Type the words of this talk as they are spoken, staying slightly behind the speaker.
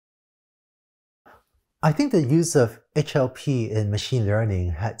I think the use of HLP in machine learning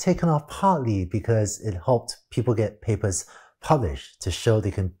had taken off partly because it helped people get papers published to show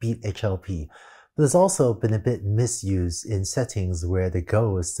they can beat HLP. But there's also been a bit misused in settings where the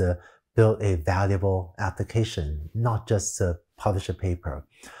goal is to build a valuable application, not just to publish a paper.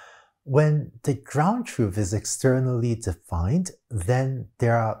 When the ground truth is externally defined, then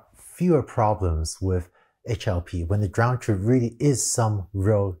there are fewer problems with HLP when the ground truth really is some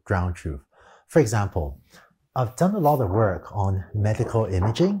real ground truth. For example, I've done a lot of work on medical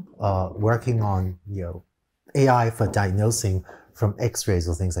imaging, working on AI for diagnosing from X-rays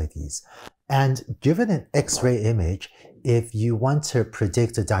or things like these. And given an X-ray image, if you want to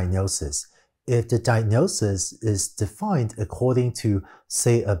predict a diagnosis, if the diagnosis is defined according to,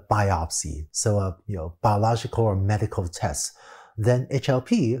 say, a biopsy, so a biological or medical test, then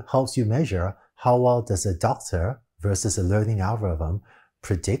HLP helps you measure how well does a doctor versus a learning algorithm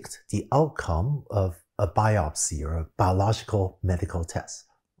predict the outcome of a biopsy or a biological medical test.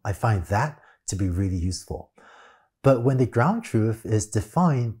 I find that to be really useful. But when the ground truth is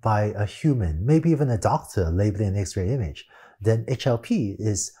defined by a human, maybe even a doctor labeling an X-ray image, then HLP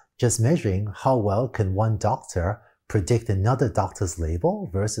is just measuring how well can one doctor predict another doctor's label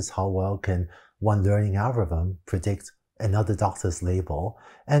versus how well can one learning algorithm predict another doctor's label.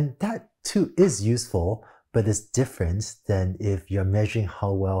 And that too is useful, but it's different than if you're measuring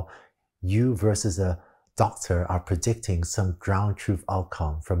how well you versus a doctor are predicting some ground truth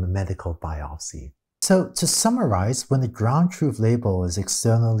outcome from a medical biopsy. So to summarize, when the ground truth label is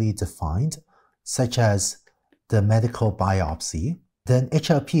externally defined, such as the medical biopsy, then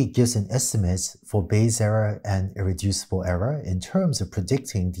HLP gives an estimate for Bayes error and irreducible error in terms of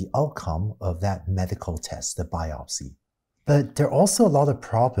predicting the outcome of that medical test, the biopsy. But there are also a lot of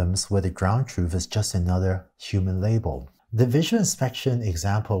problems where the ground truth is just another human label. The visual inspection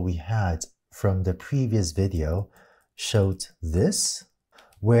example we had from the previous video showed this,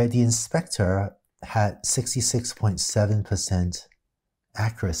 where the inspector had 66.7%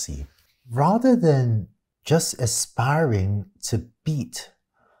 accuracy. Rather than just aspiring to beat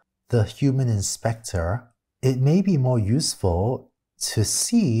the human inspector, it may be more useful to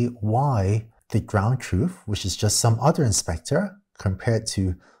see why the ground truth, which is just some other inspector compared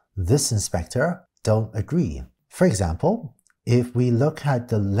to this inspector, don't agree. For example, if we look at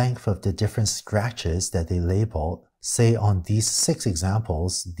the length of the different scratches that they labeled, say on these 6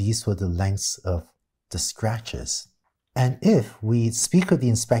 examples, these were the lengths of the scratches. And if we speak with the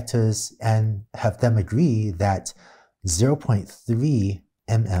inspectors and have them agree that 0.3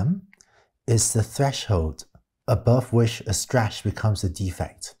 mm is the threshold above which a scratch becomes a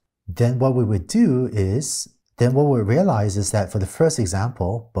defect, then what we would do is, then what we realize is that for the first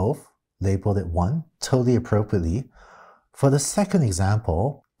example, both labeled it 1, totally appropriately. For the second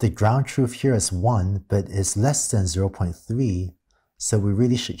example, the ground truth here is 1, but is less than 0.3, so we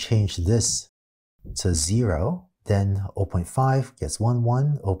really should change this to 0. Then 0.5 gets 1,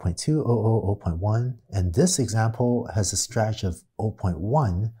 1, 0.2, 0, 0.1, and this example has a scratch of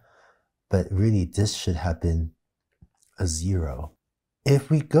 0.1, but really this should have been a 0. If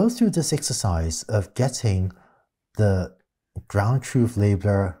we go through this exercise of getting the ground truth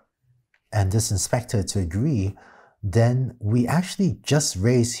labeler and this inspector to agree, then we actually just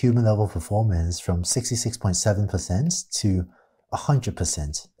raise human level performance from 66.7% to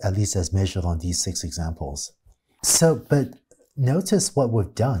 100%, at least as measured on these 6 examples. So, but notice what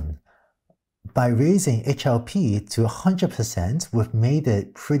we've done. By raising HLP to 100%, we've made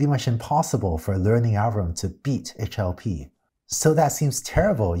it pretty much impossible for a learning algorithm to beat HLP. So that seems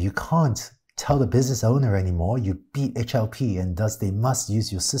terrible. You can't tell the business owner anymore you beat HLP and thus they must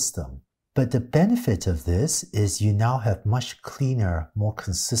use your system. But the benefit of this is you now have much cleaner, more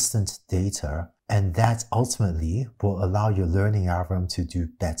consistent data, and that ultimately will allow your learning algorithm to do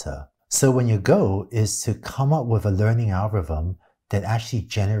better. So when your goal is to come up with a learning algorithm that actually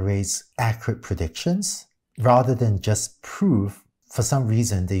generates accurate predictions, rather than just prove for some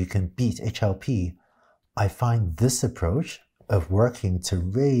reason that you can beat HLP, I find this approach of working to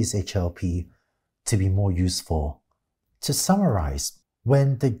raise HLP to be more useful. To summarize,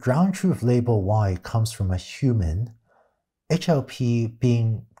 when the ground truth label Y comes from a human, HLP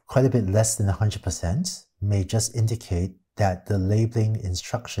being quite a bit less than 100% may just indicate that the labeling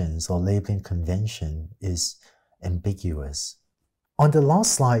instructions or labeling convention is ambiguous. On the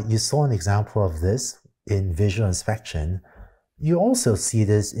last slide, you saw an example of this in visual inspection. You also see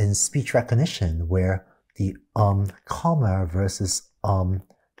this in speech recognition, where the comma versus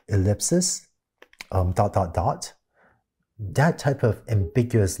ellipsis, ... that type of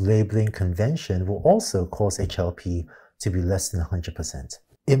ambiguous labeling convention will also cause HLP to be less than 100%.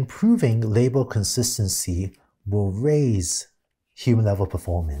 Improving label consistency will raise human level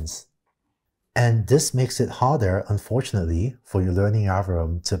performance. And this makes it harder, unfortunately, for your learning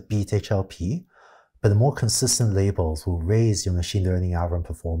algorithm to beat HLP, but the more consistent labels will raise your machine learning algorithm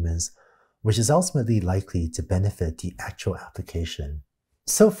performance, which is ultimately likely to benefit the actual application.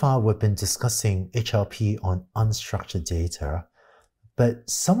 So far, we've been discussing HLP on unstructured data, but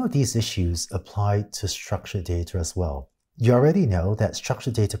some of these issues apply to structured data as well. You already know that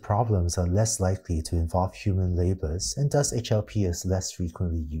structured data problems are less likely to involve human labelers, and thus HLP is less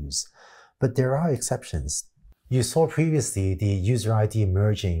frequently used. But there are exceptions. You saw previously the user ID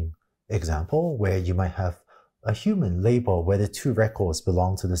merging example, where you might have a human label whether two records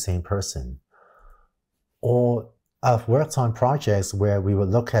belong to the same person. Or I've worked on projects where we would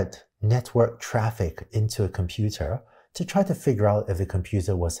look at network traffic into a computer to try to figure out if a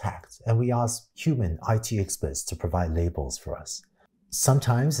computer was hacked, and we ask human IT experts to provide labels for us.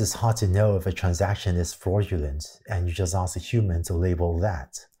 Sometimes it's hard to know if a transaction is fraudulent, and you just ask a human to label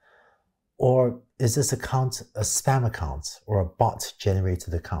that. Or is this account a spam account or a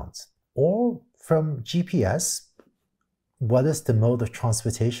bot-generated account? Or from GPS, what is the mode of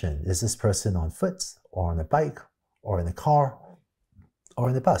transportation? Is this person on foot, or on a bike, or in a car, or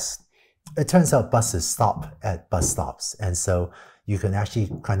in a bus? It turns out buses stop at bus stops, and so you can actually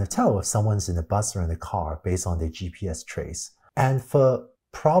kind of tell if someone's in a bus or in a car based on their GPS trace. And for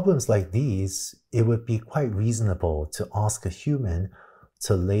problems like these, it would be quite reasonable to ask a human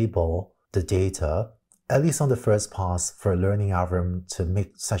to label the data, at least on the first pass, for a learning algorithm to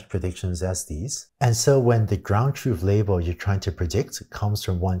make such predictions as these. And so when the ground truth label you're trying to predict comes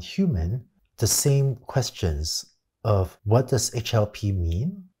from one human, the same questions of what does HLP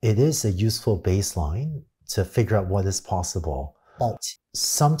mean? It is a useful baseline to figure out what is possible. But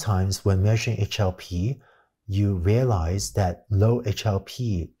sometimes when measuring HLP, you realize that low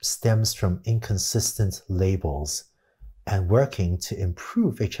HLP stems from inconsistent labels, and working to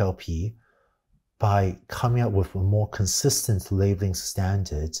improve HLP by coming up with a more consistent labeling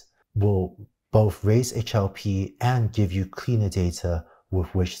standard will both raise HLP and give you cleaner data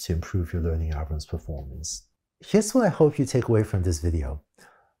with which to improve your learning algorithm's performance. Here's what I hope you take away from this video.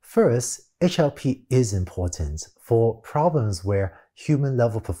 First, HLP is important for problems where human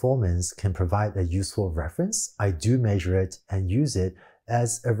level performance can provide a useful reference. I do measure it and use it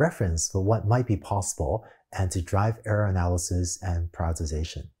as a reference for what might be possible and to drive error analysis and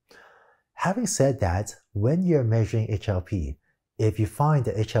prioritization. Having said that, when you're measuring HLP, if you find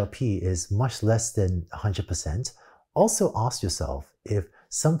that HLP is much less than 100%, also ask yourself if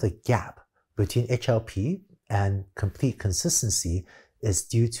some of the gap between HLP and complete consistency is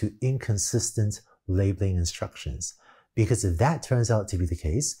due to inconsistent labeling instructions. Because if that turns out to be the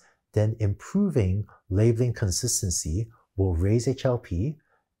case, then improving labeling consistency will raise HLP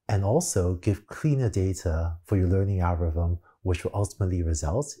and also give cleaner data for your learning algorithm, which will ultimately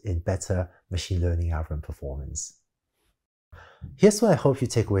result in better machine learning algorithm performance. Here's what I hope you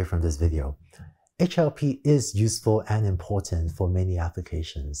take away from this video. HLP is useful and important for many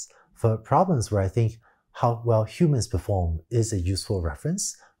applications. For problems where I think how well humans perform is a useful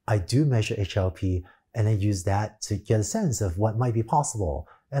reference, I do measure HLP and I use that to get a sense of what might be possible,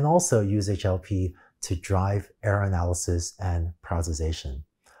 and also use HLP to drive error analysis and prioritization.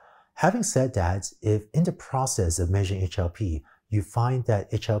 Having said that, if in the process of measuring HLP, you find that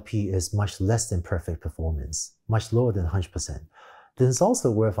HLP is much less than perfect performance, much lower than 100%, then it's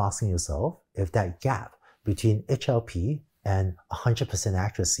also worth asking yourself if that gap between HLP and 100%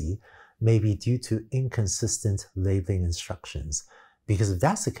 accuracy may be due to inconsistent labeling instructions. Because if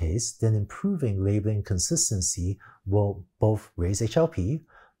that's the case, then improving labeling consistency will both raise HLP,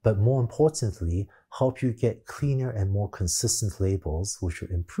 but more importantly, help you get cleaner and more consistent labels, which will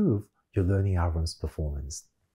improve your learning algorithm's performance.